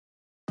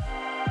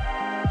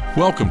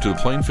Welcome to the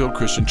Plainfield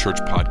Christian Church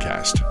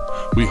podcast.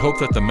 We hope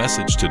that the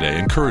message today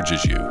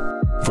encourages you.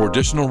 For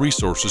additional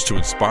resources to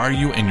inspire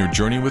you in your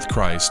journey with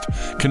Christ,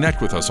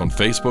 connect with us on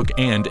Facebook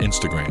and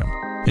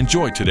Instagram.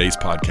 Enjoy today's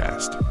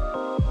podcast.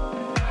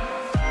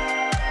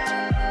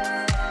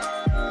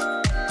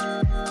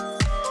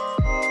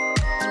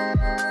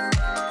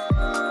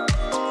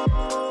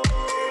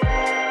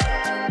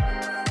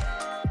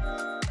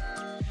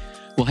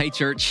 Well, hey,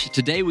 church,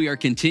 today we are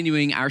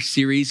continuing our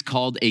series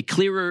called A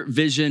Clearer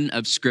Vision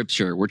of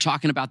Scripture. We're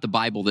talking about the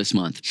Bible this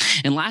month.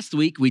 And last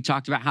week, we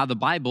talked about how the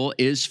Bible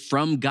is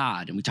from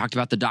God, and we talked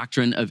about the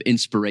doctrine of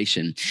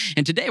inspiration.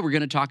 And today, we're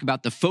going to talk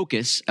about the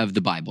focus of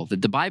the Bible,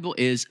 that the Bible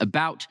is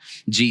about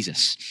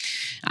Jesus.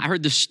 I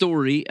heard the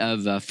story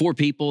of four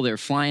people. They're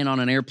flying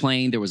on an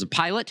airplane. There was a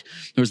pilot,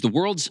 there was the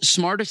world's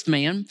smartest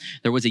man,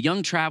 there was a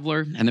young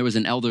traveler, and there was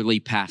an elderly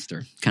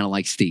pastor, kind of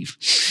like Steve.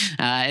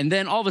 And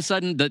then all of a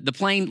sudden, the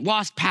plane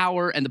lost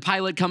power, and the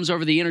pilot comes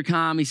over the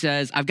intercom. He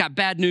says, "I've got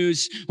bad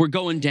news. We're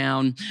going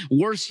down.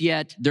 Worse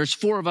yet, there's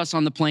 4 of us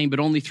on the plane, but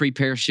only 3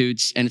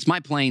 parachutes, and it's my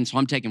plane, so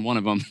I'm taking one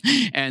of them."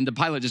 And the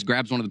pilot just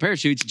grabs one of the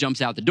parachutes,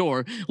 jumps out the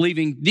door,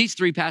 leaving these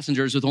 3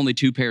 passengers with only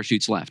 2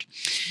 parachutes left.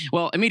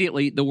 Well,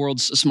 immediately, the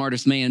world's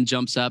smartest man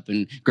jumps up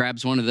and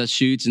grabs one of the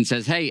chutes and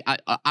says, "Hey,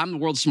 I'm the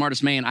world's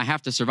smartest man. I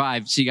have to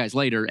survive. See you guys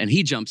later." And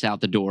he jumps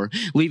out the door,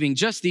 leaving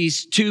just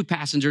these 2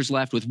 passengers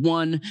left with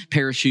 1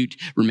 parachute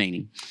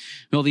remaining.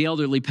 Well, the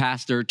elderly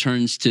pastor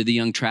turns to the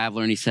young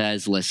traveler and he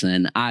says,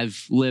 "Listen,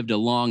 I've lived a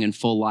long and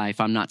full life.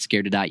 I'm not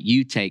scared to die.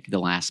 You take the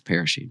last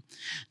parachute."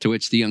 To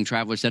which the young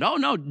traveler said, "Oh,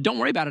 no, don't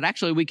worry about it.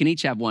 Actually, we can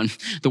each have one.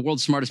 The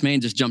world's smartest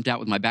man just jumped out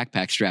with my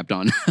backpack strapped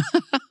on."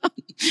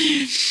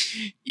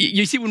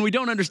 You see, when we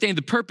don't understand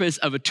the purpose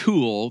of a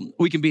tool,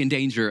 we can be in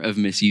danger of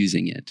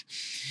misusing it.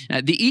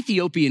 The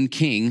Ethiopian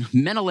king,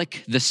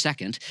 Menelik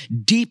II,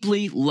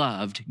 deeply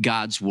loved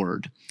God's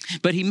word,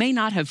 but he may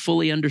not have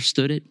fully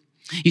understood it.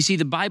 You see,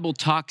 the Bible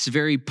talks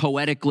very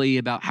poetically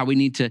about how we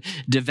need to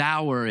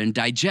devour and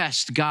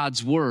digest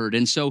God's word.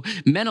 And so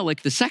Menelik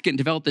II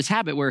developed this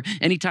habit where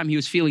anytime he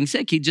was feeling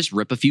sick, he'd just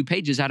rip a few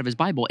pages out of his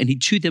Bible and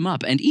he'd chew them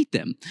up and eat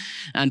them.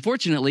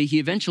 Unfortunately, he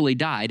eventually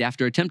died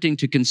after attempting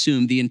to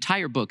consume the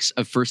entire books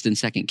of 1st and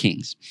 2nd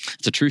Kings.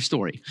 It's a true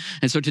story.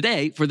 And so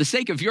today, for the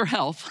sake of your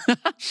health,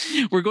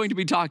 we're going to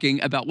be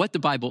talking about what the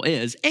Bible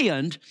is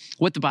and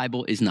what the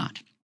Bible is not.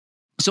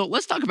 So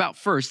let's talk about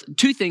first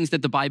 2 things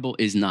that the Bible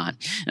is not.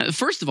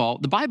 First of all,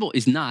 the Bible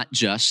is not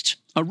just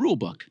a rule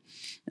book.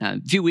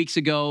 A few weeks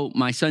ago,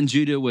 my son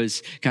Judah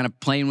was kind of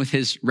playing with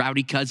his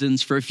rowdy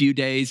cousins for a few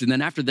days. And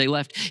then after they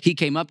left, he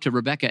came up to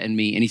Rebecca and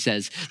me and he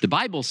says, "The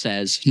Bible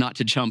says not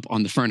to jump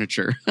on the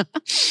furniture."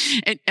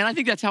 and I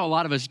think that's how a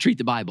lot of us treat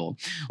the Bible.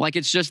 Like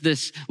it's just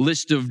this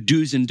list of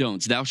do's and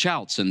don'ts. Thou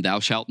shalt and thou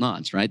shalt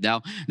nots, right?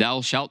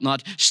 Thou shalt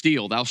not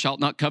steal. Thou shalt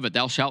not covet.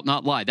 Thou shalt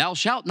not lie. Thou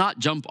shalt not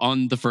jump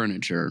on the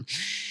furniture.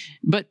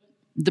 But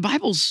the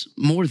Bible's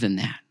more than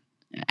that.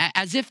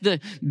 As if the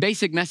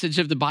basic message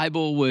of the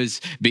Bible was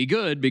be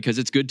good because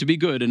it's good to be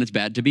good and it's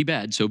bad to be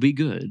bad, so be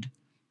good.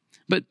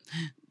 But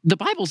the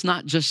Bible's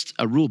not just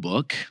a rule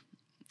book.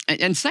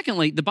 And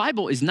secondly, the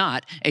Bible is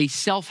not a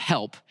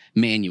self-help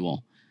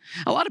manual.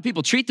 A lot of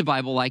people treat the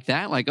Bible like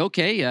that, like,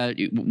 okay,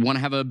 you want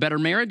to have a better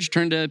marriage?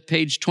 Turn to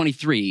page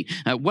 23.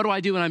 What do I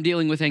do when I'm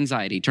dealing with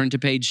anxiety? Turn to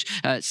page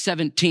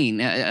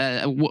 17.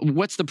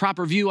 What's the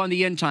proper view on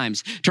the end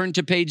times? Turn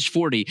to page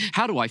 40.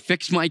 How do I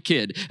fix my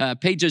kid?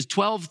 Pages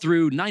 12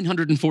 through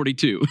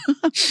 942.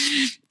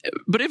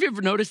 But have you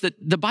ever noticed that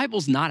the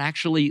Bible's not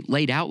actually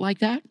laid out like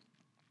that?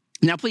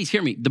 Now, please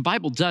hear me. The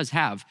Bible does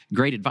have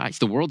great advice,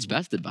 the world's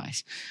best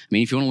advice. I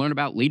mean, if you want to learn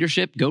about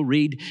leadership, go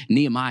read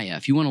Nehemiah.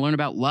 If you want to learn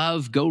about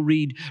love, go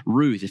read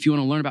Ruth. If you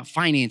want to learn about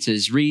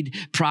finances, read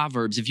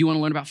Proverbs. If you want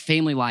to learn about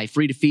family life,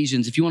 read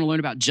Ephesians. If you want to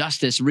learn about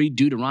justice, read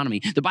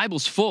Deuteronomy. The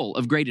Bible's full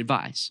of great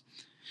advice.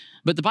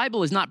 But the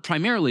Bible is not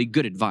primarily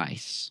good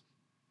advice.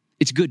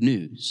 It's good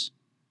news.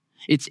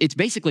 It's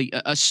basically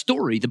a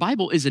story. The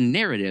Bible is a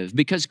narrative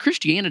because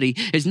Christianity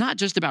is not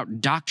just about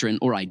doctrine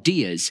or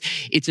ideas.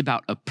 It's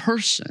about a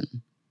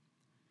person.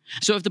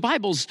 So if the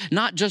Bible's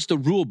not just a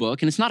rule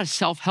book and it's not a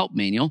self-help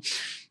manual,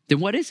 then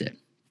what is it?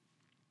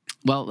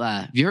 Well,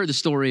 have you heard the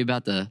story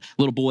about the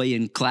little boy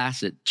in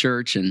class at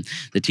church and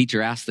the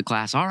teacher asked the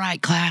class, "All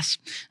right, class,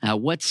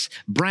 what's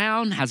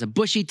brown, has a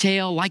bushy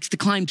tail, likes to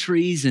climb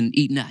trees and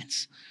eat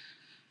nuts?"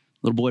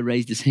 Little boy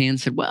raised his hand and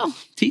said, "Well,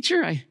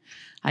 teacher,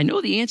 I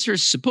know the answer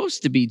is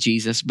supposed to be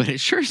Jesus, but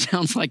it sure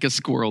sounds like a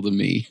squirrel to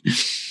me."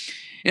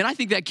 And I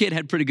think that kid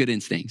had pretty good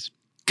instincts.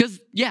 Because,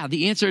 yeah,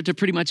 the answer to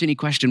pretty much any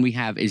question we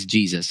have is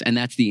Jesus. And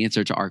that's the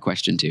answer to our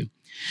question, too.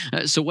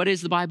 So what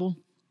is the Bible?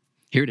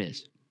 Here it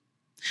is.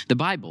 The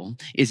Bible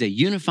is a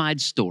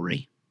unified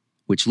story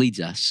which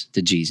leads us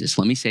to Jesus.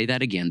 Let me say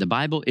that again. The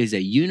Bible is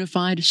a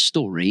unified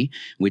story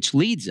which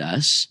leads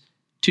us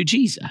to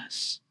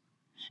Jesus.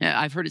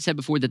 I've heard it said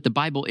before that the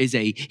Bible is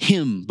a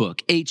hymn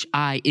book,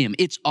 H-I-M.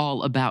 It's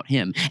all about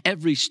him.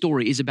 Every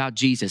story is about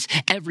Jesus.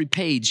 Every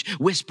page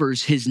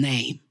whispers his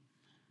name.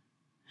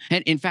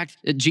 And in fact,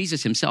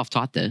 Jesus himself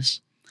taught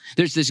this.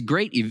 There's this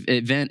great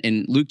event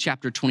in Luke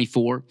chapter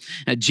 24.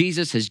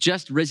 Jesus has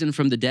just risen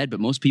from the dead, but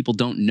most people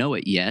don't know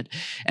it yet.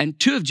 And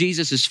two of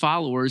Jesus's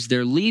followers,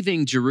 they're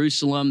leaving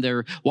Jerusalem.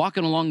 They're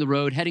walking along the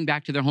road, heading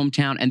back to their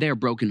hometown, and they are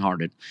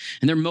brokenhearted.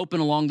 And they're moping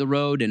along the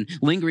road, and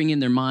lingering in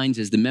their minds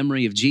is the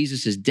memory of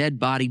Jesus' dead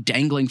body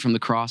dangling from the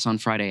cross on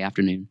Friday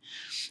afternoon.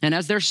 And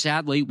as they're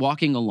sadly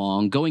walking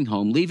along, going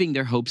home, leaving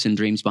their hopes and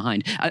dreams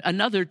behind,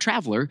 another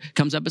traveler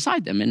comes up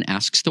beside them and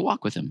asks to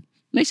walk with him.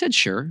 And they said,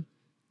 sure.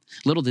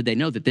 Little did they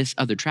know that this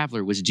other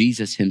traveler was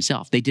Jesus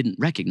himself. They didn't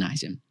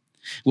recognize him.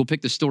 We'll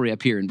pick the story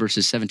up here in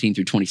verses 17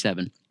 through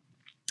 27.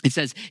 It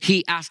says,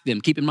 he asked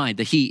them, keep in mind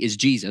that he is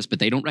Jesus, but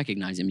they don't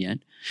recognize him yet.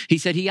 He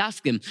said, he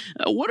asked them,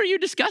 what are you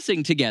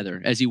discussing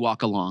together as you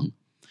walk along?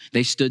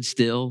 They stood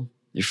still,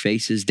 their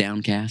faces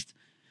downcast.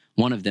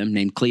 One of them,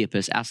 named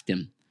Cleopas, asked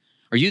him,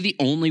 are you the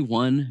only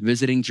one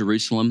visiting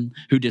Jerusalem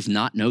who does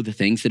not know the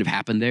things that have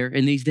happened there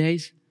in these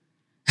days?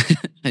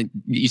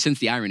 You sense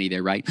the irony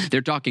there, right?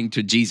 They're talking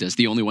to Jesus,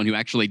 the only one who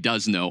actually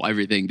does know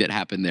everything that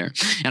happened there.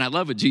 And I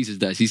love what Jesus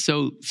does. He's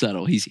so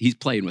subtle. He's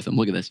playing with them.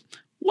 Look at this.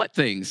 What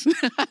things?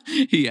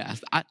 He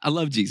asked. I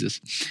love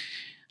Jesus.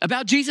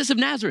 About Jesus of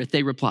Nazareth,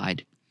 they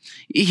replied.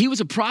 He was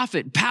a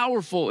prophet,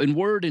 powerful in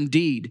word and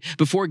deed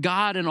before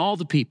God and all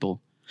the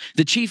people.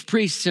 The chief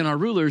priests and our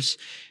rulers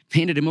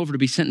handed him over to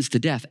be sentenced to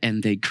death,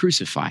 and they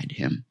crucified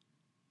him.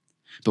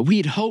 But we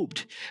had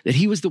hoped that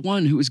he was the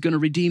one who was going to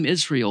redeem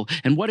Israel.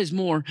 And what is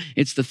more,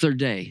 it's the third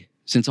day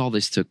since all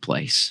this took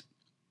place.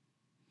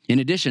 In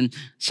addition,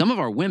 some of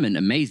our women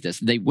amazed us.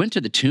 They went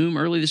to the tomb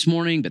early this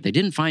morning, but they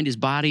didn't find his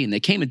body. And they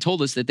came and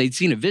told us that they'd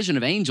seen a vision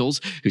of angels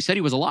who said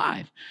he was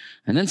alive.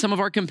 And then some of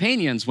our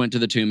companions went to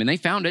the tomb and they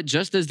found it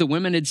just as the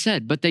women had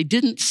said, but they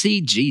didn't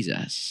see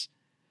Jesus.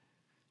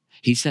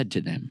 He said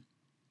to them,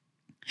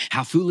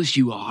 how foolish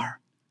you are.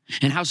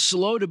 And how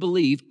slow to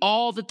believe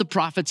all that the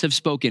prophets have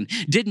spoken.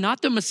 Did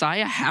not the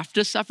Messiah have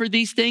to suffer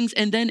these things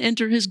and then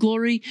enter his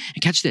glory?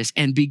 And catch this.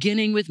 And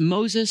beginning with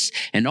Moses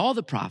and all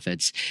the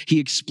prophets, he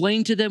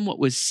explained to them what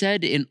was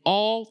said in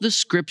all the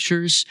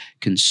scriptures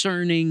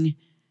concerning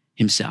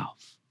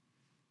himself.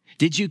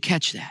 Did you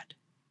catch that?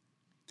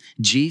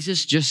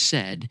 Jesus just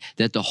said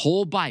that the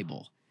whole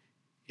Bible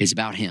is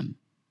about him.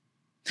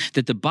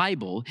 That the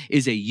Bible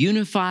is a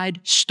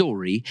unified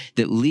story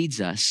that leads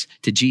us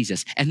to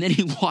Jesus. And then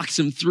he walks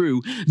them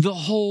through the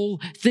whole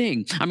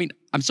thing. I mean,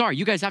 I'm sorry,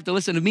 you guys have to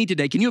listen to me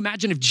today. Can you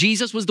imagine if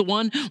Jesus was the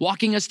one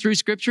walking us through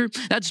scripture?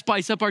 That'd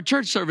spice up our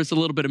church service a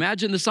little bit.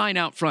 Imagine the sign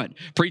out front.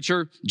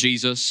 Preacher,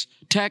 Jesus,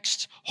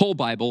 text, whole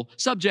Bible,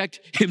 subject,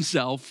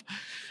 himself.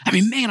 I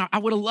mean, man, I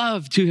would have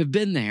loved to have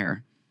been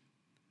there.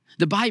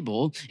 The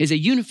Bible is a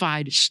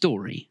unified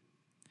story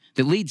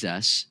that leads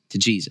us to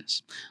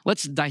Jesus.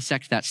 Let's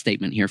dissect that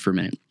statement here for a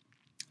minute.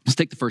 Let's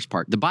take the first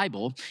part. The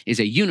Bible is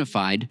a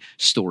unified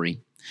story.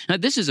 Now,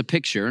 this is a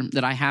picture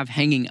that I have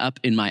hanging up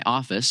in my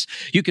office.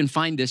 You can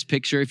find this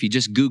picture if you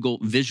just Google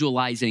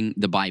visualizing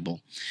the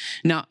Bible.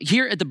 Now,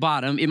 here at the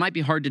bottom, it might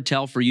be hard to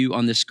tell for you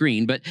on the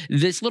screen, but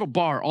this little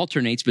bar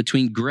alternates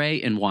between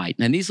gray and white.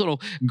 And these little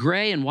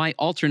gray and white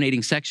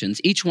alternating sections,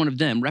 each one of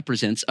them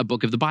represents a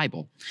book of the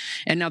Bible.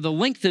 And now the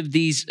length of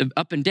these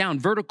up and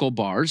down vertical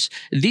bars,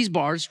 these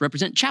bars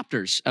represent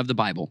chapters of the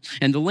Bible.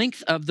 And the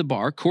length of the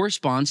bar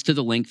corresponds to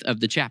the length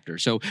of the chapter.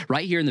 So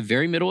right here in the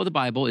very middle of the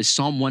Bible is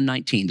Psalm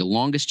 119, the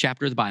longest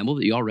chapter of the Bible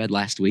that you all read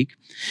last week.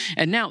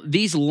 And now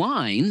these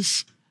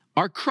lines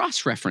are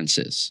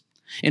cross-references.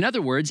 In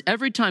other words,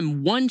 every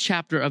time one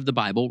chapter of the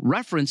Bible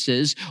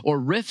references or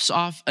riffs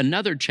off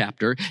another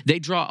chapter, they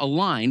draw a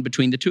line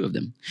between the two of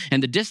them.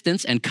 And the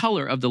distance and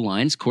color of the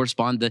lines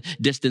correspond the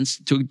distance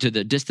to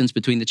the distance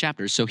between the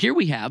chapters. So here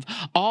we have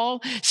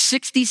all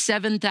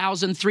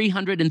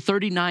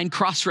 67,339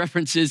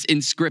 cross-references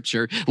in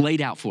Scripture laid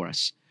out for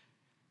us.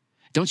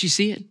 Don't you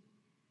see it?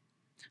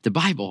 The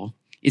Bible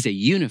is a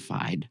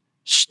unified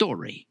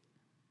story.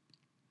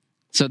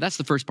 So that's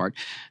the first part.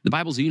 The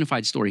Bible's a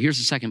unified story. Here's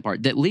the second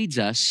part that leads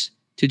us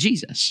to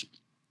Jesus.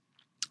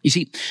 You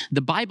see,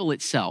 the Bible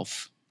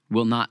itself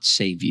will not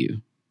save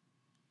you,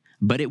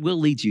 but it will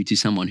lead you to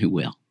someone who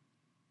will.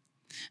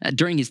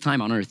 During his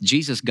time on earth,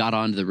 Jesus got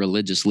on to the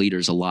religious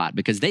leaders a lot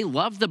because they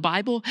loved the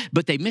Bible,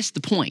 but they missed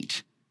the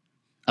point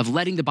of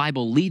letting the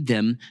Bible lead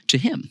them to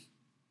him.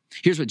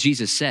 Here's what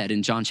Jesus said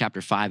in John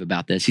chapter 5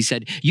 about this. He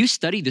said, you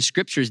study the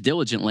scriptures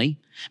diligently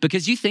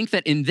because you think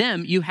that in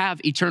them you have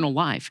eternal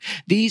life.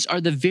 These are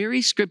the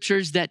very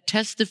scriptures that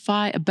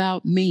testify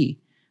about me,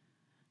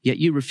 yet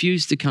you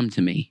refuse to come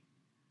to me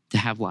to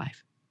have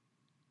life.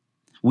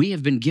 We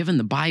have been given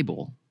the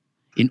Bible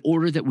in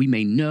order that we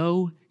may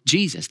know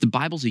Jesus. The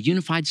Bible's a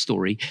unified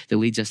story that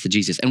leads us to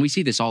Jesus. And we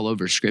see this all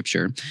over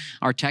Scripture.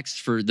 Our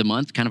text for the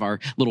month, kind of our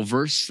little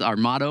verse, our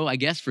motto, I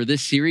guess, for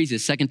this series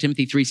is 2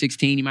 Timothy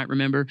 3:16. You might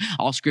remember,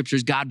 all Scripture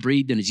is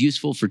God-breathed and is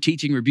useful for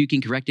teaching,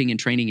 rebuking, correcting, and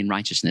training in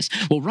righteousness.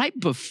 Well, right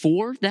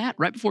before that,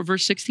 right before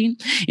verse 16,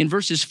 in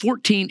verses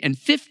 14 and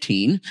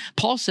 15,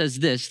 Paul says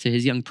this to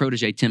his young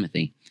protege,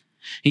 Timothy.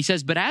 He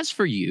says, but as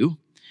for you,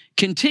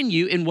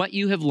 continue in what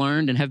you have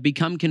learned and have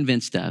become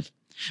convinced of,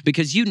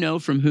 because you know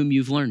from whom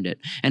you've learned it,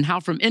 and how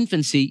from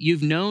infancy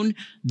you've known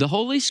the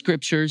Holy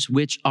Scriptures,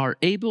 which are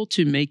able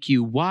to make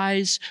you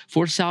wise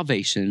for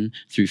salvation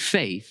through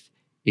faith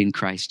in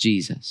Christ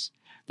Jesus.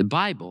 The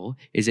Bible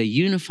is a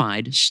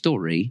unified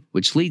story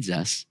which leads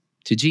us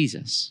to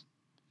Jesus.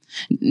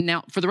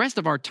 Now, for the rest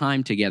of our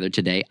time together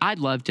today, I'd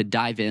love to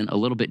dive in a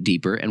little bit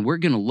deeper, and we're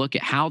going to look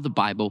at how the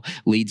Bible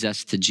leads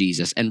us to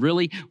Jesus. And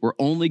really, we're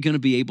only going to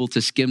be able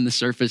to skim the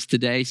surface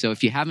today. So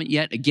if you haven't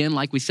yet, again,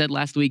 like we said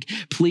last week,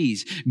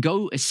 please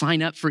go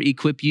sign up for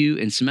Equip You.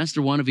 In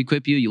semester 1 of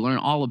Equip You, you learn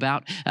all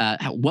about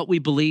what we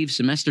believe.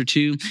 Semester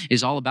 2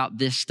 is all about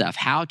this stuff,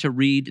 how to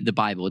read the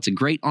Bible. It's a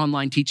great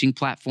online teaching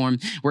platform.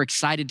 We're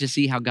excited to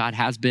see how God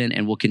has been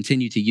and will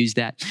continue to use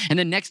that. And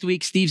then next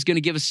week, Steve's going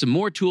to give us some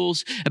more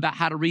tools about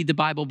how to read the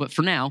Bible, but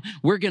for now,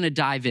 we're going to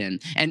dive in.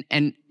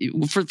 And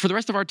for the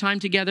rest of our time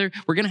together,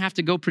 we're going to have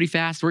to go pretty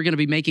fast. We're going to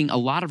be making a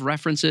lot of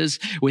references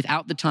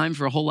without the time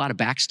for a whole lot of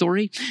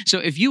backstory. So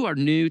if you are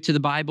new to the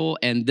Bible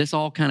and this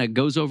all kind of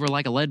goes over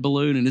like a lead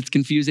balloon and it's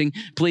confusing,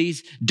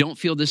 please don't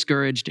feel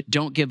discouraged.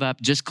 Don't give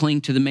up. Just cling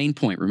to the main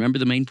point. Remember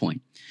the main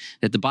point,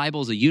 that the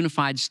Bible is a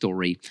unified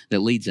story that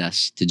leads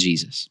us to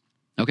Jesus.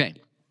 Okay.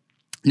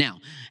 Now,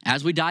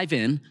 as we dive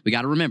in, we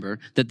got to remember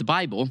that the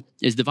Bible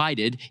is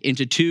divided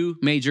into two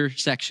major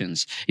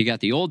sections. You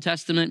got the Old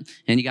Testament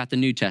and you got the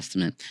New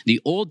Testament.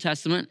 The Old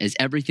Testament is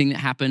everything that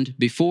happened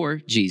before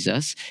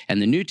Jesus,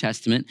 and the New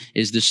Testament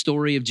is the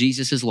story of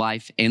Jesus'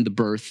 life and the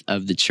birth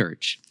of the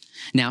church.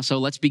 Now, so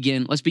let's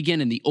begin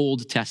in the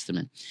Old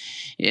Testament.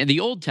 In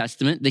the Old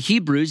Testament, the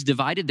Hebrews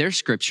divided their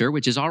scripture,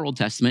 which is our Old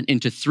Testament,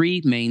 into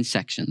three main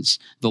sections: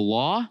 the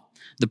law,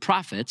 the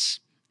prophets,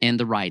 and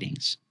the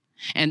writings.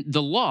 And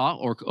the law,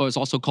 or is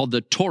also called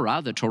the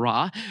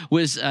Torah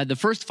was the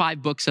first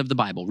 5 books of the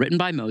Bible, written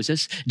by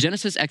Moses: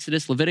 Genesis,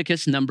 Exodus,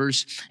 Leviticus,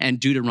 Numbers, and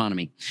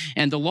Deuteronomy.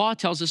 And the law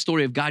tells the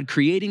story of God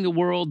creating the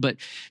world, but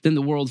then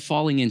the world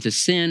falling into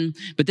sin,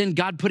 but then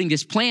God putting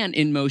this plan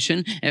in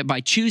motion by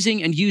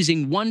choosing and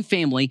using one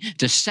family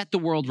to set the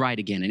world right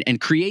again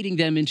and creating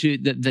them into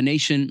the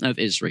nation of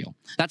Israel.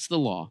 That's the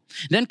law.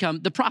 Then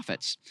come the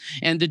prophets.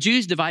 And the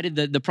Jews divided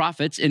the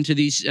prophets into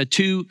these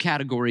 2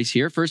 categories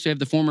here. First, we have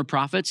the former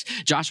prophets: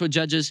 Joshua,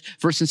 Judges,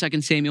 1st and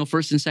 2nd Samuel,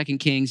 1st and 2nd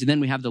Kings. And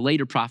then we have the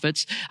later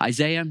prophets: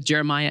 Isaiah,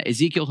 Jeremiah,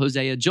 Ezekiel,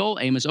 Hosea, Joel,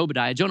 Amos,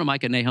 Obadiah, Jonah,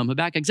 Micah, Nahum,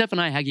 Habakkuk,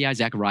 Zephaniah, Haggai,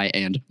 Zechariah,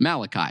 and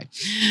Malachi.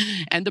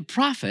 And the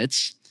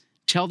prophets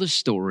tell the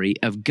story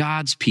of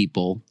God's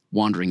people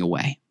wandering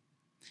away,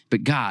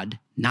 but God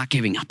not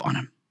giving up on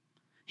them.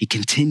 He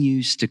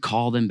continues to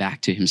call them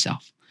back to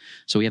himself.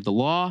 So we have the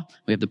law,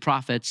 we have the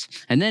prophets,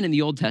 and then in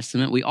the Old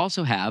Testament, we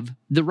also have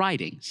the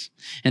writings.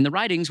 And the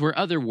writings were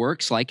other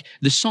works like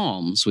the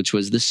Psalms, which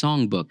was the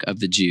songbook of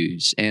the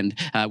Jews. And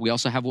we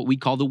also have what we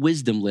call the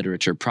wisdom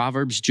literature: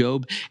 Proverbs,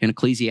 Job, and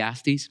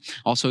Ecclesiastes.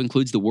 Also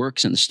includes the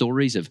works and the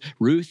stories of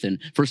Ruth and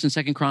 1st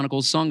and 2nd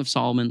Chronicles, Song of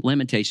Solomon,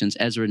 Lamentations,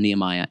 Ezra,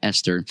 Nehemiah,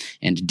 Esther,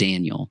 and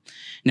Daniel.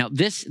 Now,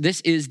 this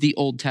is the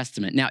Old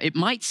Testament. Now, it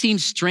might seem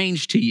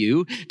strange to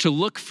you to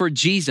look for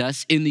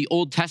Jesus in the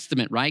Old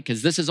Testament, right?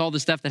 Because this is all the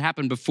stuff that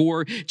happened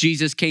before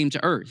Jesus came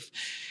to earth.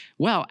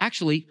 Well,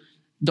 actually,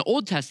 the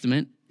Old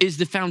Testament is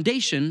the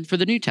foundation for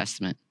the New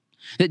Testament.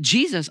 That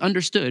Jesus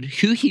understood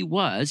who he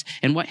was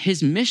and what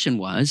his mission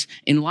was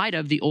in light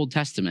of the Old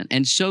Testament,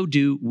 and so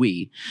do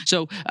we.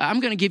 So I'm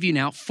going to give you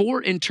now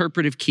 4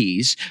 interpretive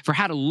keys for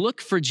how to look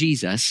for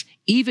Jesus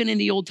even in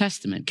the Old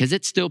Testament, because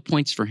it still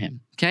points for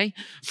him, okay?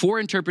 4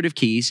 interpretive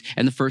keys,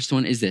 and the first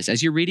one is this: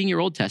 as you're reading your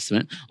Old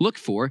Testament, look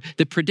for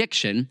the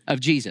prediction of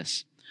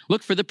Jesus.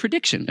 Look for the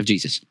prediction of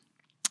Jesus.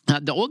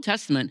 The Old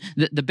Testament,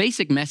 the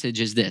basic message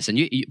is this, and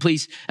you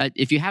please,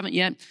 if you haven't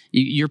yet,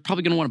 you're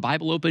probably going to want a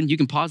Bible open. You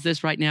can pause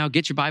this right now,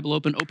 get your Bible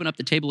open up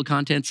the table of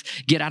contents,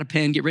 get out a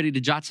pen, get ready to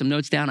jot some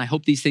notes down. I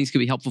hope these things can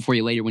be helpful for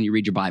you later when you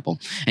read your Bible.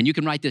 And you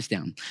can write this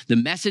down. The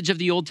message of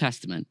the Old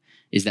Testament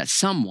is that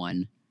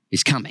someone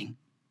is coming.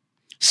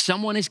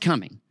 Someone is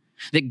coming.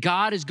 That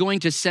God is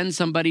going to send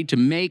somebody to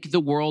make the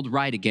world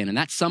right again. And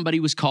that somebody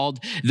was called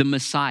the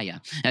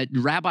Messiah.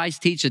 Rabbis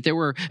teach that there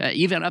were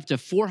even up to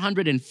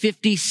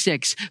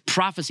 456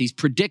 prophecies,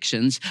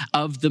 predictions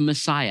of the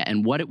Messiah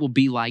and what it will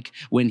be like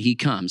when he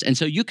comes. And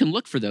so you can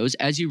look for those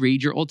as you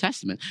read your Old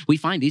Testament. We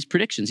find these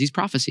predictions, these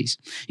prophecies.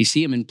 You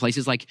see them in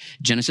places like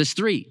Genesis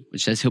 3,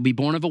 which says he'll be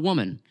born of a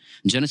woman.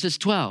 Genesis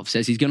 12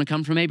 says he's going to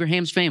come from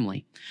Abraham's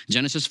family.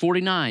 Genesis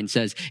 49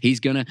 says he's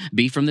going to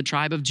be from the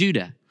tribe of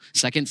Judah.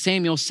 2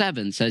 Samuel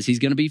 7 says he's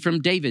going to be from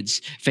David's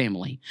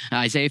family.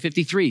 Isaiah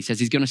 53 says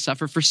he's going to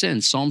suffer for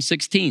sins. Psalm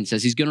 16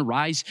 says he's going to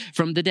rise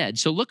from the dead.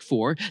 So look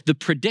for the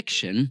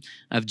prediction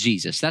of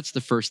Jesus. That's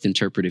the first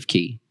interpretive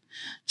key.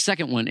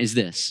 Second one is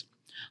this: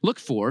 look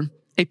for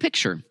a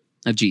picture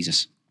of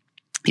Jesus.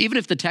 Even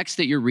if the text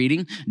that you're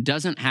reading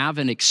doesn't have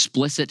an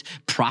explicit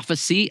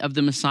prophecy of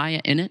the Messiah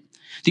in it,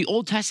 the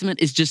Old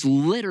Testament is just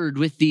littered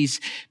with these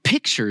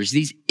pictures,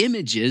 these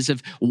images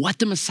of what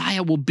the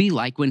Messiah will be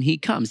like when he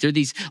comes. They're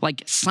these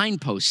like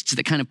signposts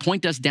that kind of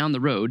point us down the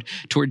road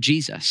toward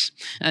Jesus.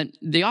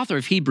 The author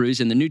of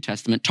Hebrews in the New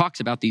Testament talks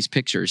about these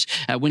pictures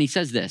when he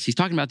says this. He's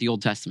talking about the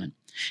Old Testament.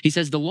 He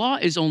says the law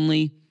is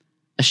only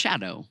a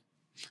shadow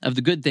of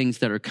the good things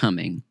that are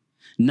coming,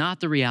 not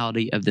the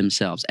reality of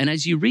themselves. And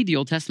as you read the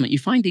Old Testament, you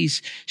find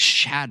these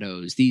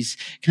shadows, these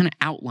kind of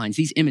outlines,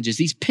 these images,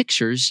 these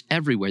pictures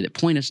everywhere that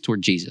point us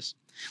toward Jesus.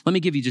 Let me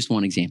give you just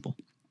one example.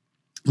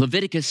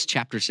 Leviticus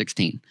chapter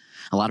 16.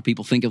 A lot of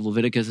people think of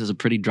Leviticus as a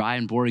pretty dry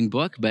and boring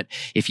book, but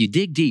if you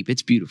dig deep,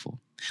 it's beautiful.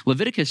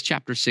 Leviticus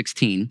chapter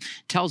 16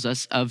 tells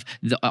us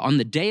on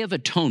the Day of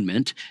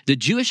Atonement, the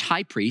Jewish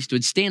high priest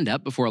would stand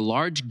up before a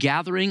large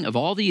gathering of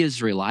all the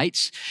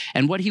Israelites,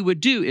 and what he would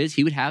do is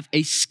he would have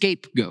a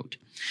scapegoat.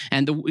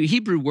 And the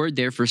Hebrew word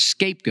there for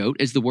scapegoat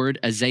is the word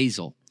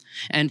azazel.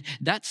 And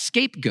that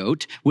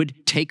scapegoat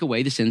would take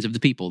away the sins of the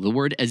people. The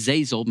word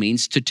azazel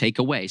means to take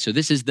away. So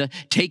this is the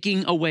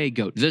taking away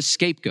goat, the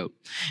scapegoat.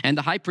 And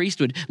the high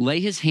priest would lay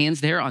his hands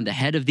there on the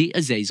head of the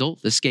azazel,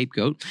 the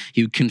scapegoat.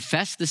 He would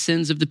confess the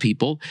sins of the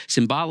people,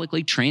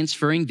 symbolically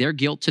transferring their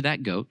guilt to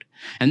that goat.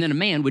 And then a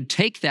man would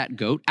take that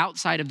goat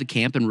outside of the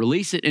camp and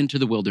release it into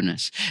the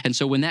wilderness. And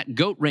so when that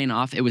goat ran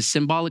off, it was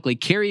symbolically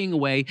carrying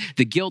away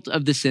the guilt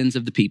of the sins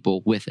of the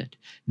people with it.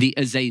 The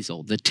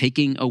azazel, the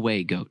taking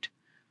away goat.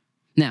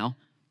 Now,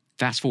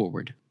 fast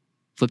forward,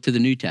 flip to the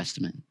New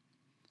Testament,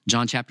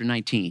 John chapter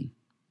 19.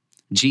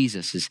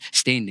 Jesus is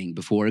standing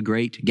before a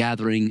great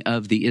gathering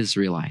of the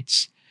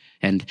Israelites,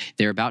 and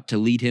they're about to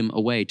lead him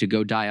away to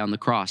go die on the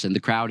cross, and the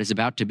crowd is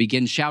about to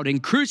begin shouting,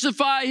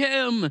 "Crucify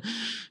him!"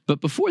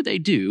 But before they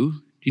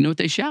do you know what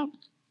they shout?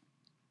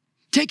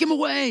 "Take him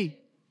away!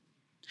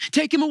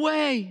 Take him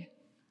away!"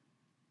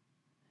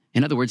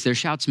 In other words, their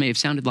shouts may have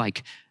sounded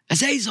like,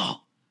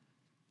 "Azazel!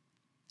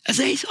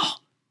 Azazel!"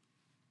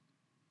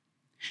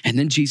 And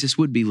then Jesus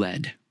would be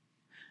led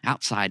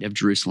outside of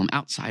Jerusalem,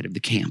 outside of the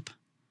camp.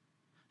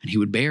 And he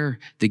would bear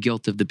the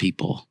guilt of the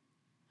people.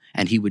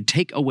 And he would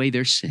take away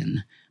their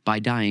sin by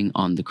dying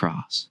on the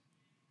cross.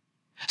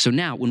 So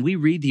now, when we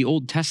read the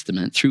Old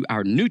Testament through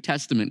our New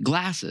Testament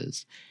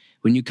glasses,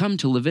 when you come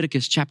to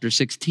Leviticus chapter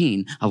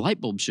 16, a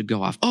light bulb should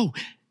go off. Oh,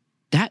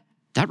 that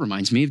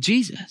reminds me of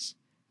Jesus.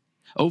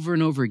 Over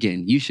and over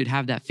again, you should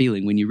have that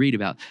feeling when you read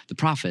about the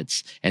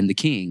prophets and the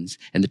kings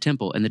and the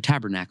temple and the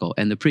tabernacle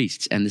and the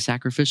priests and the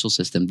sacrificial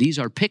system. These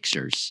are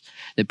pictures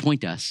that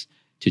point us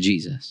to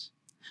Jesus.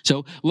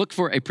 So look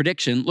for a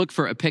prediction, look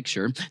for a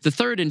picture. The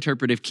third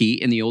interpretive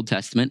key in the Old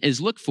Testament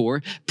is look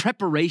for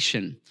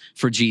preparation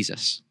for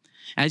Jesus.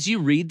 As you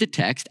read the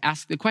text,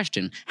 ask the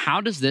question,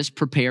 how does this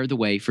prepare the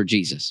way for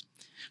Jesus?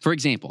 For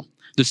example,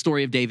 the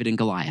story of David and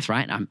Goliath,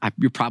 right?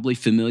 You're probably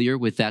familiar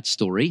with that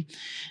story.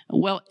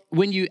 Well,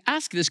 when you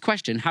ask this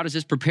question, how does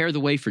this prepare the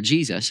way for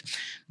Jesus?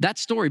 That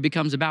story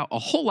becomes about a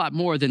whole lot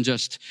more than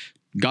just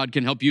God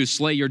can help you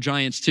slay your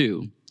giants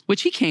too,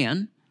 which he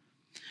can.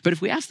 But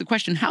if we ask the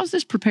question, how's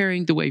this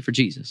preparing the way for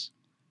Jesus?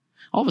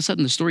 All of a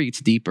sudden, the story gets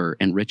deeper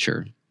and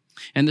richer.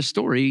 And the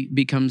story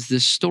becomes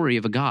this story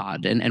of a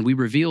God. And we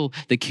reveal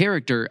the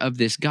character of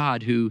this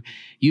God who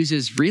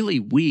uses really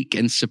weak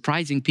and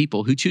surprising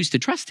people who choose to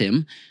trust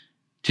him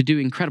to do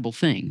incredible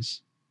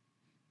things.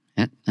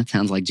 That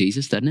sounds like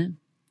Jesus, doesn't it?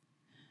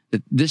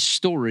 That this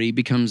story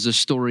becomes a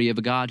story of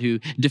a God who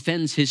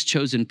defends his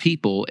chosen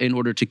people in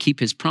order to keep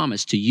his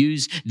promise to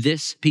use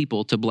this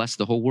people to bless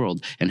the whole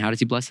world. And how does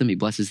he bless them? He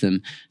blesses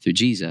them through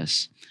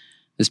Jesus.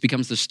 This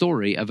becomes the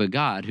story of a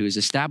God who is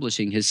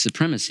establishing his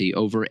supremacy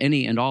over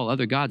any and all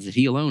other gods, that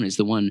he alone is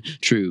the one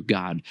true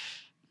God.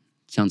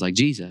 Sounds like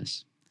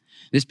Jesus.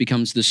 This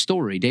becomes the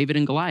story, David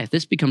and Goliath.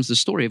 This becomes the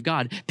story of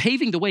God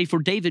paving the way for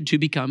David to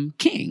become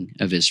king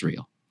of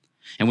Israel.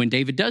 And when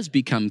David does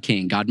become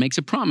king, God makes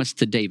a promise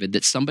to David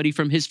that somebody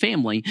from his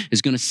family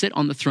is going to sit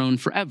on the throne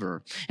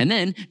forever. And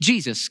then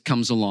Jesus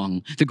comes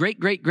along, the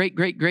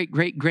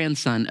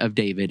great-great-great-great-great-grandson of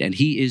David, and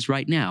he is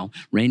right now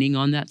reigning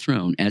on that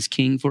throne as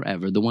king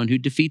forever, the one who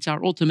defeats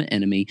our ultimate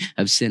enemy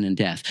of sin and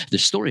death. The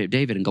story of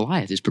David and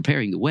Goliath is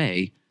preparing the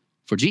way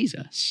for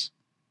Jesus.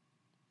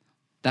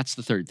 That's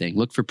the third thing.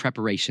 Look for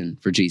preparation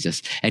for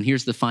Jesus. And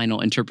here's the final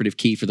interpretive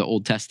key for the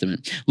Old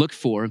Testament. Look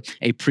for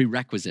a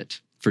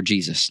prerequisite for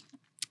Jesus.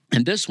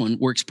 And this one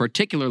works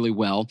particularly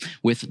well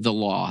with the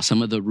law,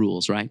 some of the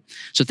rules, right?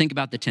 So think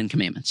about the 10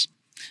 Commandments.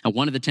 Now,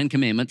 one of the 10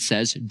 Commandments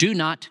says, do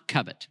not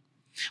covet.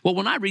 Well,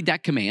 when I read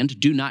that command,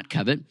 do not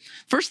covet,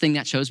 first thing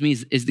that shows me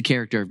is the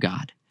character of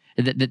God.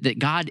 That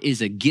God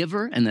is a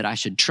giver and that I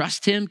should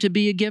trust him to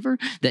be a giver,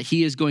 that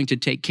he is going to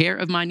take care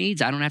of my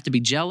needs. I don't have to be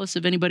jealous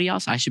of anybody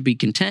else. I should be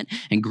content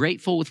and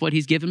grateful with what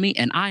he's given me.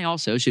 And I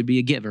also should be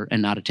a giver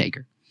and not a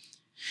taker.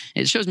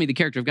 It shows me the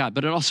character of God,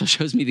 but it also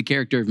shows me the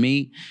character of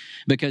me,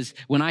 because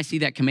when I see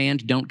that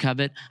command, don't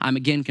covet, I'm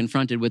again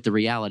confronted with the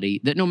reality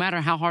that no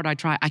matter how hard I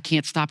try, I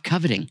can't stop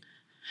coveting.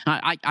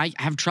 I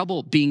have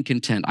trouble being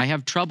content. I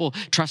have trouble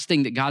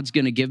trusting that God's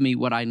going to give me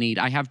what I need.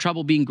 I have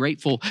trouble being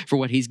grateful for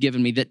what he's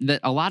given me, that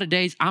a lot of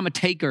days I'm a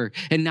taker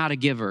and not a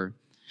giver.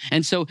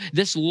 And so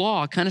this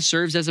law kind of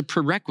serves as a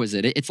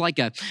prerequisite. It's like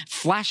a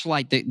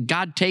flashlight that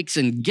God takes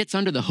and gets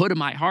under the hood of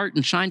my heart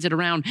and shines it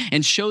around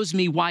and shows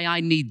me why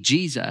I need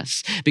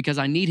Jesus, because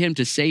I need him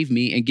to save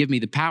me and give me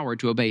the power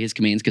to obey his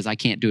commands because I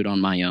can't do it on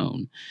my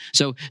own.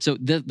 So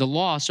the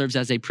law serves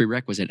as a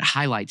prerequisite. It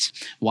highlights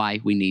why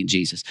we need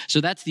Jesus.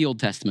 So that's the Old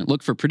Testament.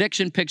 Look for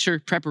prediction, picture,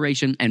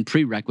 preparation, and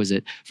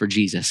prerequisite for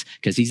Jesus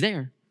because he's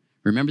there.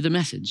 Remember the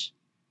message.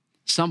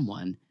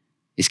 Someone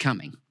is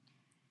coming.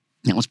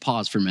 Now, let's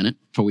pause for a minute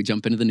before we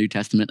jump into the New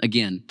Testament.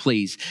 Again,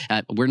 please,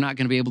 we're not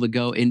going to be able to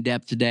go in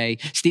depth today.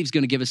 Steve's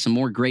going to give us some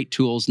more great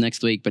tools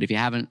next week, but if you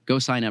haven't, go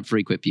sign up for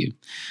Equip You.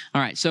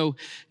 All right, so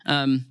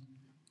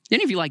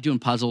any of you like doing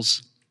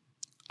puzzles?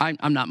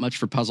 I'm not much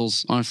for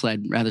puzzles. Honestly,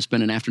 I'd rather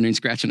spend an afternoon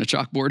scratching a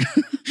chalkboard.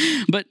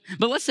 but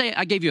let's say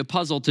I gave you a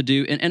puzzle to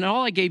do, and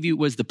all I gave you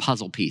was the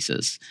puzzle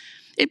pieces.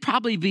 It'd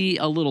probably be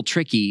a little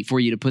tricky for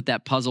you to put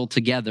that puzzle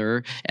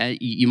together.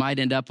 You might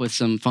end up with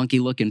some funky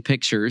looking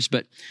pictures,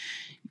 but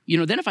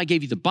then if I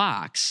gave you the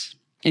box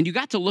and you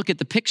got to look at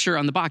the picture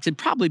on the box, it'd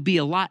probably be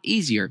a lot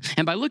easier.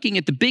 And by looking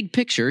at the big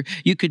picture,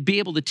 you could be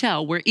able to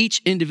tell where each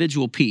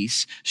individual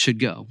piece should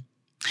go.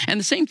 And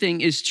the same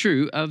thing is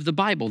true of the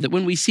Bible, that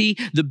when we see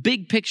the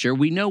big picture,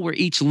 we know where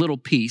each little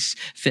piece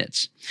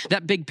fits.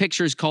 That big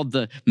picture is called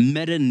the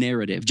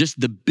meta-narrative, just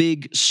the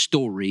big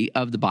story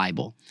of the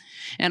Bible.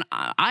 And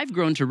I've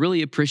grown to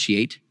really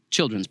appreciate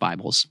children's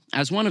Bibles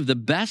as one of the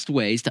best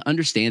ways to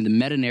understand the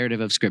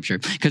meta-narrative of Scripture,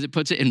 because it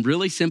puts it in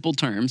really simple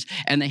terms,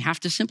 and they have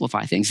to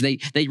simplify things.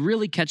 They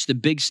really catch the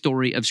big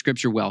story of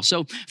Scripture well.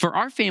 So for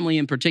our family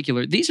in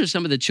particular, these are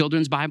some of the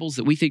children's Bibles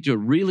that we think do a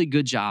really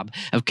good job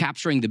of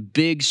capturing the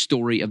big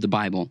story of the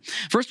Bible.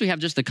 First, we have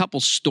just a couple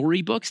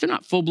story books. They're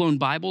not full-blown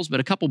Bibles, but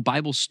a couple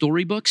Bible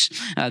story books.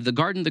 The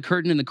Garden, the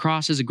Curtain, and the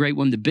Cross is a great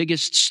one. The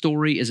Biggest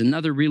Story is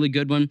another really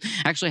good one.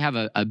 I actually have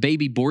a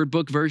baby board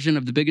book version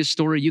of The Biggest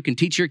Story. You can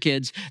teach your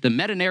kids the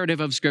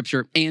meta-narrative of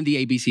Scripture and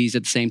the ABCs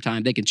at the same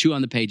time. They can chew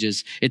on the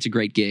pages. It's a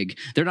great gig.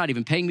 They're not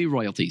even paying me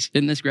royalties.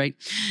 Isn't this great?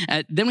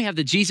 Then we have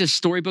the Jesus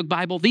Storybook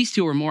Bible. These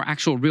two are more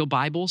actual real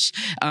Bibles.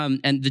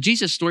 And the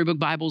Jesus Storybook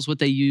Bible is what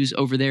they use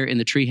over there in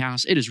the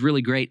treehouse. It is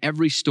really great.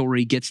 Every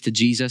story gets to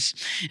Jesus.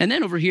 And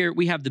then over here,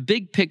 we have the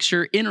Big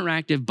Picture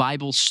Interactive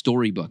Bible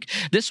Storybook.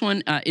 This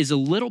one is a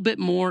little bit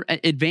more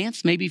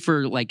advanced, maybe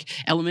for like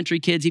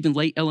elementary kids, even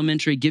late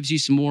elementary. Gives you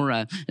some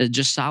more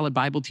just solid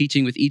Bible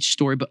teaching with each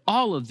story. But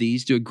all of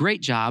these do a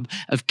great job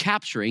of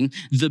capturing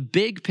the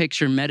big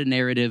picture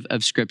meta-narrative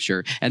of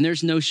Scripture. And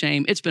there's no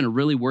shame. It's been a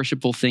really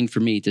worshipful thing for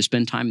me to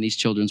spend time in these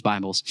children's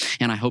Bibles,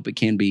 and I hope it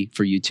can be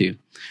for you too.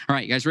 All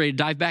right, you guys ready to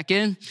dive back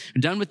in?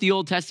 We're done with the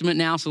Old Testament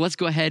now, so let's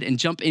go ahead and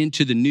jump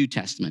into the New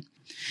Testament.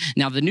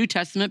 Now, the New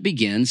Testament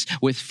begins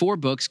with 4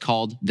 books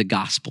called the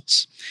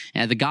Gospels.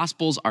 And the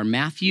Gospels are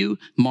Matthew,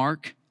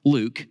 Mark,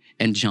 Luke,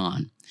 and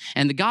John.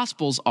 And the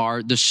Gospels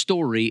are the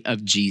story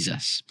of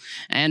Jesus.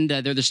 And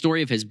they're the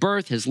story of his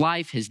birth, his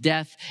life, his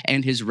death,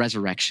 and his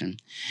resurrection.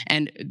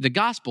 And the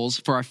Gospels,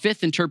 for our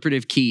 5th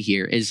interpretive key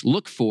here, is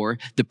look for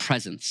the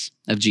presence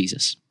of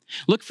Jesus.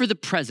 Look for the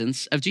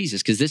presence of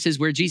Jesus, because this is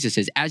where Jesus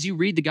is. As you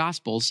read the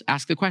Gospels,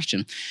 ask the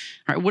question,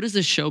 all right, what does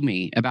this show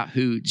me about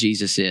who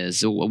Jesus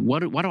is? What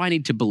do I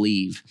need to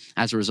believe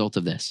as a result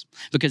of this?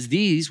 Because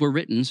these were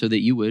written so that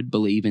you would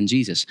believe in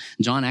Jesus.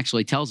 John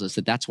actually tells us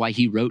that that's why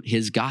he wrote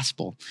his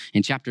gospel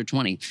in chapter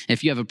 20.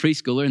 If you have a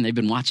preschooler and they've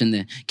been watching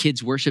the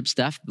kids worship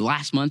stuff,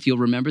 last month you'll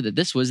remember that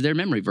this was their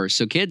memory verse.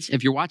 So kids,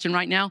 if you're watching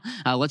right now,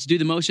 let's do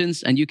the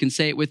motions and you can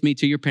say it with me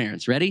to your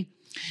parents. Ready?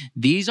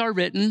 These are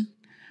written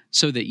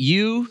so that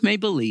you may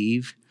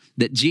believe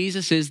that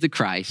Jesus is the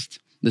Christ,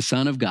 the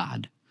Son of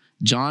God.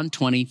 John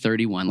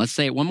 20:31. Let's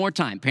say it one more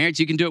time. Parents,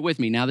 you can do it with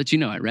me now that you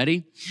know it.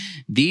 Ready?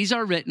 These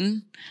are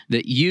written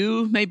that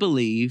you may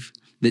believe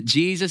that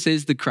Jesus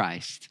is the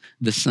Christ,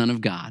 the Son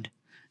of God.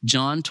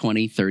 John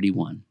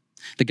 20:31.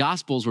 The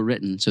Gospels were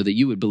written so that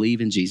you would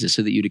believe in Jesus,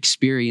 so that you'd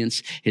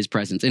experience his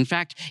presence. In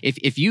fact,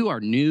 if you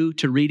are new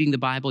to reading the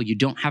Bible, you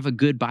don't have a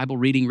good Bible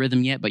reading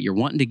rhythm yet, but you're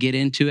wanting to get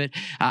into it,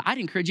 I'd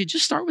encourage you,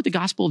 just start with the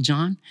Gospel of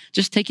John.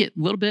 Just take it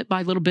little bit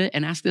by little bit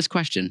and ask this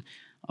question.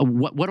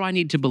 What do I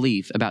need to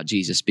believe about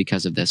Jesus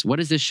because of this? What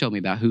does this show me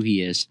about who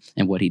he is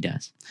and what he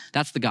does?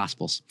 That's the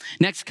Gospels.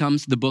 Next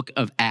comes the book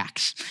of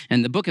Acts.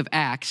 And the book of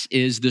Acts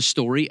is the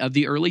story of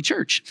the early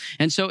church.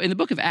 And so in the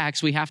book of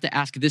Acts, we have to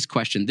ask this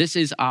question. This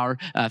is our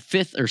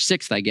 5th or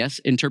 6th, I guess,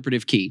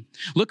 interpretive key.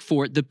 Look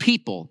for the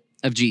people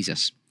of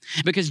Jesus.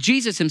 Because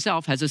Jesus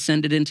himself has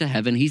ascended into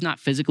heaven. He's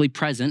not physically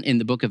present in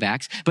the book of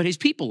Acts, but his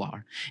people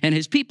are. And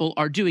his people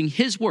are doing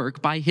his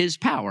work by his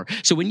power.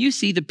 So when you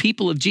see the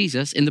people of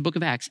Jesus in the book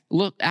of Acts,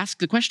 look, ask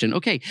the question,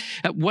 okay,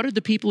 what are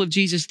the people of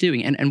Jesus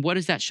doing? And what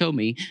does that show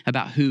me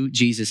about who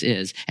Jesus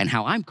is and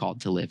how I'm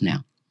called to live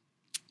now?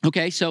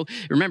 Okay, so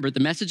remember, the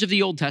message of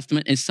the Old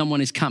Testament is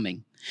someone is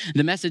coming.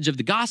 The message of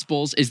the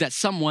Gospels is that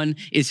someone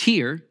is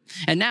here.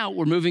 And now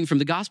we're moving from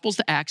the Gospels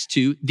to Acts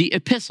to the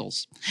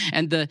epistles.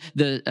 And the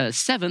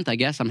 7th, I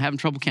guess, I'm having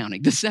trouble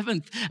counting. The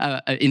 7th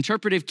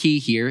interpretive key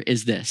here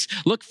is this.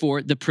 Look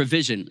for the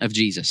provision of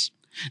Jesus.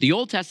 The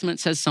Old Testament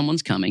says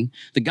someone's coming.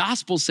 The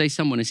Gospels say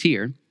someone is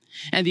here.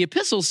 And the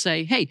epistles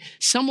say, hey,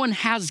 someone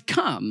has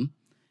come,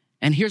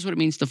 and here's what it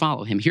means to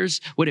follow him.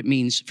 Here's what it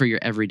means for your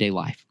everyday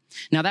life.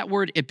 Now, that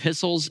word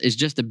epistles is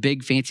just a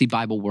big fancy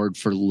Bible word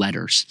for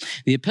letters.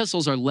 The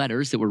epistles are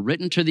letters that were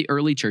written to the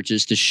early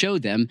churches to show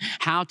them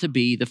how to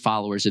be the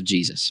followers of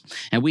Jesus.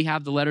 And we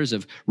have the letters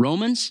of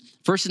Romans,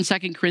 1st and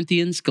 2nd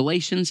Corinthians,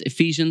 Galatians,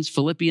 Ephesians,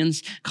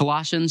 Philippians,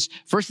 Colossians,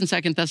 1st and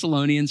 2nd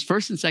Thessalonians,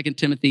 1st and 2nd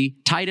Timothy,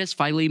 Titus,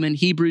 Philemon,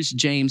 Hebrews,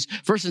 James,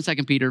 1st and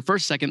 2nd Peter,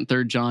 1st, 2nd, and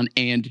 3rd John,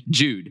 and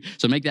Jude.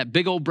 So make that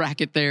big old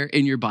bracket there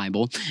in your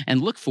Bible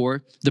and look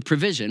for the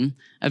provision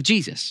of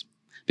Jesus.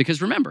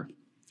 Because remember,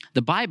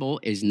 the Bible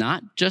is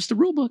not just a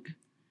rule book,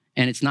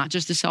 and it's not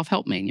just a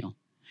self-help manual.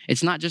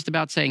 It's not just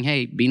about saying,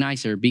 hey, be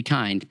nicer, be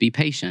kind, be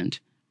patient.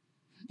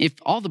 If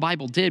all the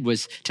Bible did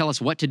was tell us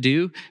what to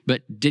do,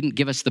 but didn't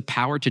give us the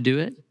power to do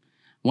it,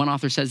 one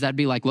author says that'd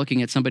be like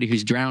looking at somebody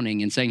who's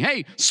drowning and saying,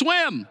 hey,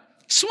 swim,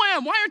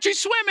 why aren't you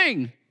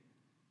swimming?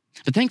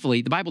 But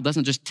thankfully, the Bible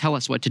doesn't just tell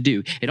us what to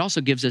do. It also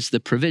gives us the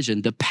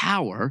provision, the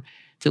power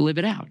to live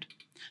it out.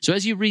 So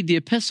as you read the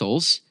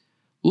epistles,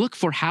 look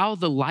for how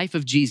the life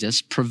of Jesus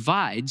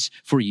provides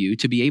for you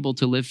to be able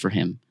to live for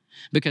him.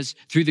 Because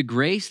through the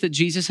grace that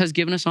Jesus has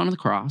given us on the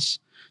cross,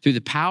 through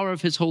the power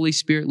of his Holy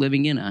Spirit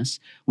living in us,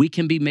 we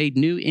can be made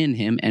new in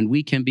him and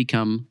we can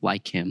become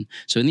like him.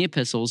 So in the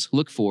epistles,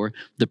 look for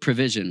the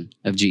provision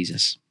of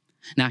Jesus.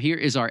 Now here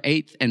is our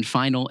 8th and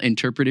final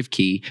interpretive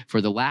key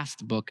for the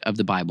last book of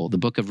the Bible, the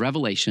book of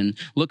Revelation.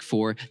 Look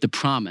for the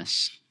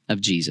promise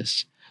of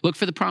Jesus. Look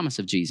for the promise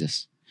of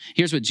Jesus.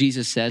 Here's what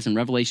Jesus says in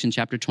Revelation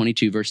chapter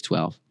 22, verse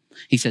 12.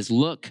 He says,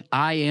 look,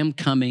 I am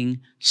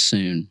coming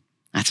soon.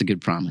 That's a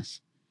good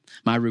promise.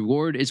 My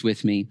reward is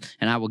with me,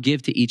 and I will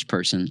give to each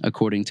person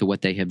according to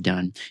what they have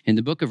done. In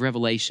the book of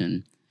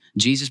Revelation,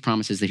 Jesus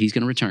promises that he's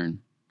going to return,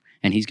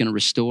 and he's going to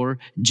restore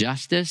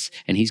justice,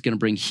 and he's going to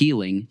bring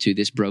healing to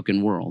this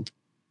broken world.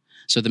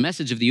 So the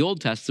message of the Old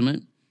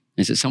Testament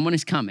is that someone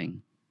is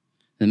coming.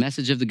 The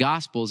message of the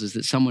Gospels is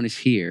that someone is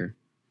here.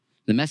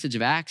 The message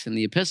of Acts and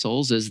the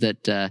epistles is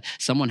that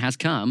someone has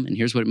come, and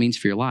here's what it means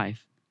for your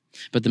life.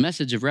 But the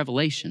message of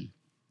Revelation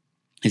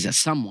is that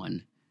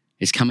someone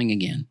is coming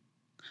again.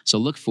 So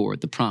look for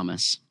the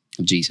promise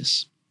of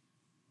Jesus.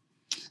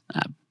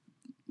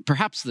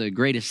 Perhaps the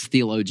greatest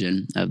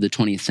theologian of the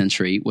 20th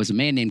century was a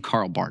man named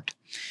Karl Barth.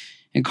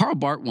 And Karl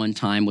Barth one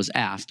time was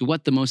asked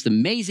what the most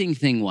amazing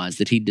thing was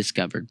that he'd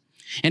discovered.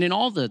 And in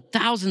all the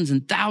thousands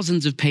and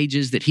thousands of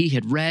pages that he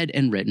had read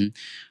and written,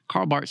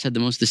 Karl Barth said the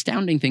most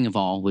astounding thing of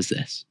all was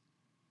this: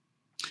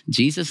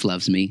 Jesus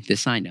loves me,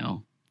 this I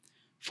know,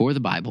 for the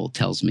Bible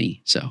tells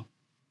me so.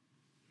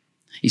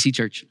 You see,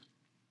 church,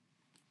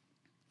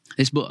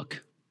 this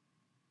book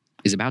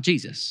is about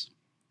Jesus.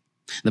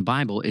 The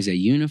Bible is a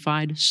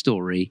unified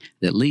story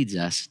that leads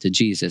us to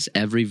Jesus.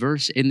 Every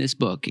verse in this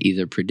book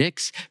either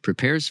predicts,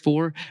 prepares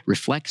for,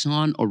 reflects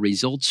on, or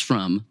results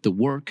from the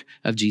work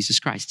of Jesus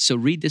Christ. So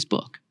read this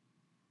book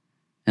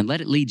and let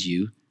it lead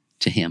you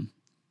to him.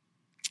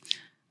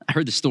 I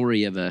heard the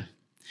story of a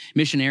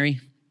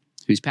missionary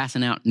who's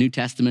passing out New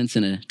Testaments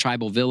in a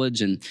tribal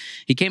village, and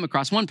he came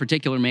across one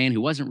particular man who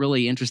wasn't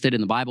really interested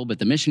in the Bible, but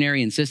the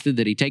missionary insisted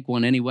that he take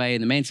one anyway,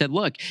 and the man said,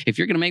 look, if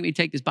you're going to make me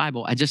take this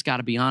Bible, I just got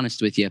to be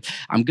honest with you.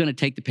 I'm going to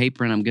take the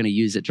paper and I'm going to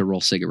use it to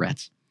roll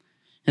cigarettes.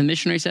 And the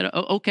missionary said,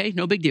 oh, okay,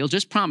 no big deal.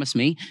 Just promise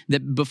me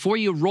that before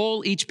you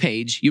roll each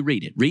page, you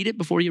read it. Read it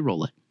before you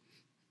roll it.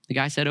 The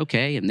guy said,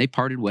 okay, and they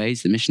parted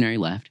ways. The missionary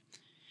left.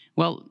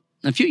 Well,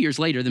 a few years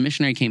later, the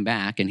missionary came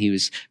back and he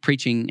was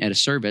preaching at a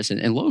service,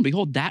 and lo and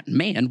behold, that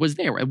man was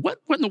there.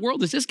 What in the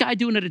world is this guy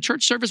doing at a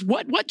church service?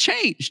 What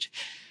changed?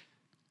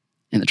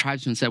 And the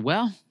tribesman said,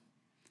 well,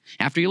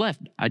 after you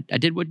left, I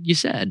did what you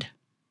said.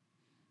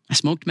 I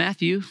smoked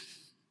Matthew.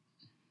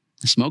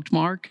 I smoked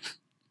Mark.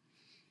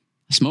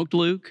 I smoked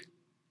Luke.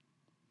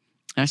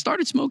 And I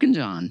started smoking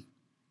John.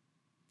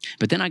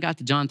 But then I got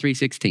to John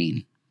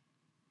 3:16,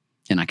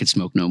 and I could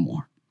smoke no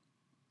more.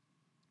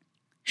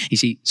 You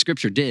see,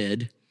 Scripture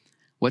did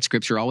what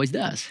Scripture always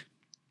does.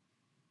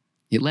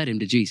 It led him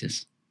to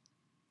Jesus.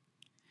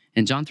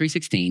 And John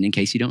 3:16, in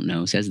case you don't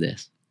know, says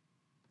this: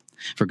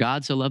 for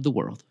God so loved the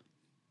world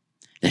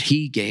that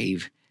he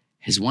gave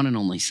his one and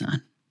only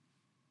Son,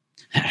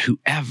 that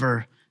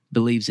whoever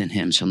believes in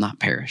him shall not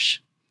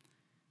perish,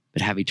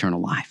 but have eternal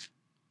life.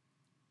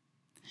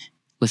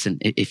 Listen,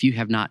 if you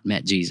have not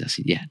met Jesus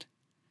yet,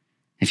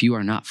 if you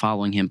are not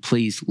following him,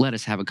 please let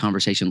us have a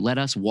conversation. Let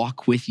us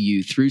walk with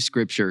you through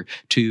Scripture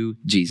to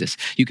Jesus.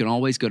 You can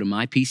always go to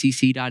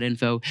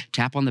mypcc.info,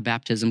 tap on the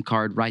baptism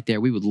card right there.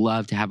 We would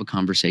love to have a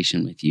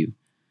conversation with you.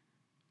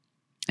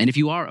 And if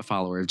you are a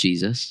follower of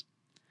Jesus,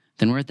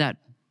 then we're at that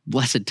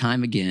blessed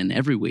time again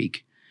every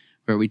week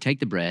where we take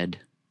the bread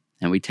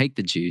and we take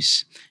the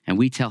juice and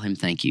we tell him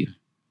thank you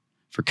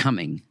for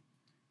coming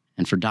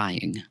and for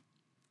dying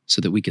so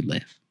that we could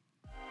live.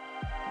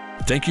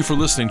 Thank you for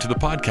listening to the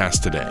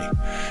podcast today.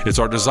 It's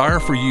our desire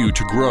for you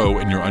to grow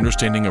in your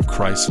understanding of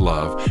Christ's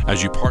love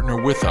as you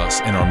partner with us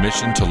in our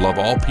mission to love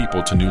all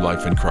people to new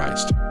life in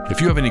Christ.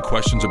 If you have any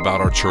questions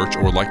about our church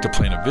or would like to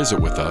plan a visit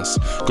with us,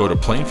 go to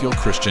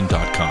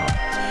plainfieldchristian.com.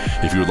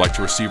 If you would like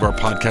to receive our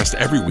podcast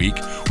every week,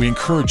 we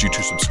encourage you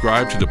to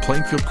subscribe to the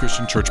Plainfield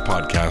Christian Church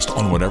podcast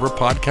on whatever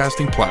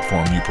podcasting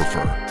platform you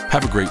prefer.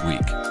 Have a great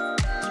week.